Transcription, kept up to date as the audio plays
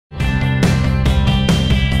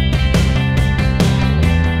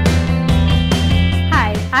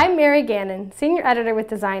I'm Mary Gannon, Senior Editor with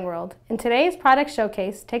Design World, and today's product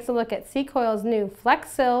showcase takes a look at Cicoil's new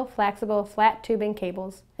Flexx-Sil flexible flat tubing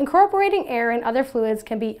cables. Incorporating air and other fluids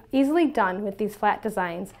can be easily done with these flat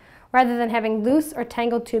designs, rather than having loose or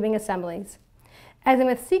tangled tubing assemblies. As in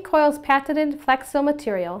with Cicoil's patented Flexx-Sil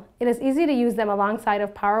material, it is easy to use them alongside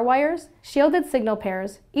of power wires, shielded signal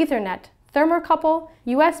pairs, Ethernet, thermocouple,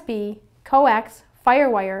 USB, coax,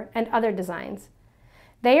 firewire, and other designs.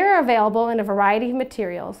 They are available in a variety of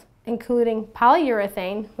materials, including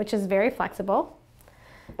polyurethane, which is very flexible,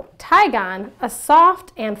 Tygon, a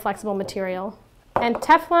soft and flexible material, and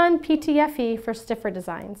Teflon PTFE for stiffer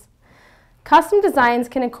designs. Custom designs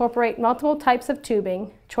can incorporate multiple types of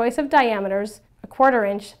tubing, choice of diameters, a 1/4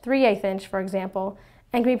 inch, 3/8 inch, for example,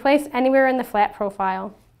 and can be placed anywhere in the flat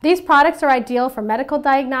profile. These products are ideal for medical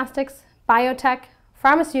diagnostics, biotech,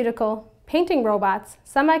 pharmaceutical, painting robots,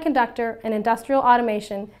 semiconductor, and industrial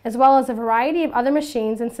automation, as well as a variety of other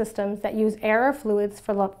machines and systems that use air or fluids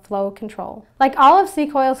for flow control. Like all of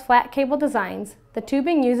Cicoil's flat cable designs, the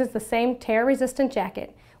tubing uses the same tear-resistant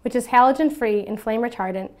jacket, which is halogen-free and flame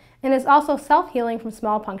retardant, and is also self-healing from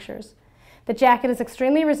small punctures. The jacket is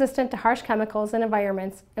extremely resistant to harsh chemicals and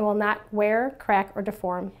environments and will not wear, crack, or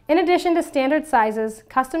deform. In addition to standard sizes,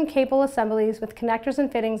 custom cable assemblies with connectors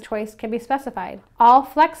and fittings choice can be specified. All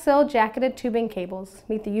Flexx-Sil jacketed tubing cables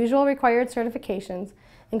meet the usual required certifications,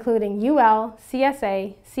 including UL,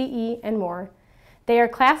 CSA, CE, and more. They are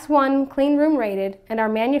Class 1 clean room rated and are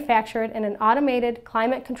manufactured in an automated,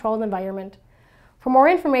 climate-controlled environment. For more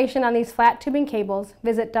information on these flat tubing cables,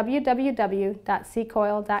 visit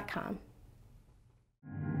www.cicoil.com.